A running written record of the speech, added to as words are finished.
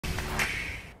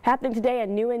Happening today, a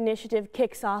new initiative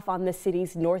kicks off on the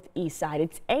city's northeast side.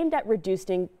 It's aimed at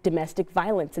reducing domestic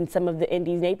violence in some of the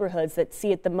Indy neighborhoods that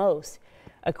see it the most.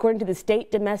 According to the state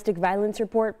domestic violence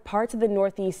report, parts of the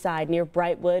northeast side near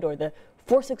Brightwood, or the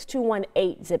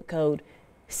 46218 zip code,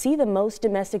 see the most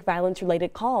domestic violence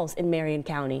related calls in Marion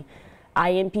County.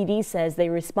 IMPD says they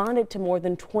responded to more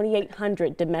than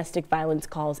 2,800 domestic violence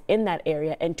calls in that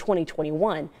area in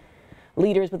 2021.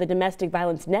 Leaders with the Domestic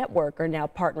Violence Network are now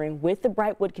partnering with the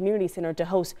Brightwood Community Center to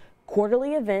host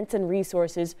quarterly events and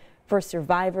resources for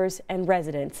survivors and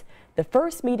residents. The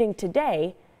first meeting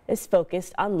today is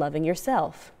focused on loving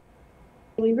yourself.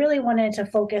 We really wanted to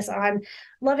focus on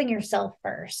loving yourself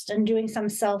first and doing some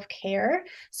self-care.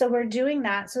 So we're doing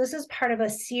that. So this is part of a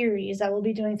series that we'll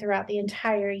be doing throughout the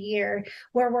entire year,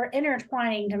 where we're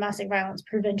intertwining domestic violence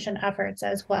prevention efforts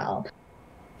as well.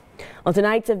 Well,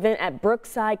 tonight's event at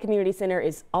Brookside Community Center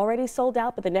is already sold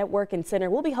out, but the network and center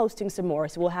will be hosting some more.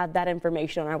 So we'll have that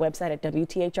information on our website at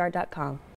WTHR.com.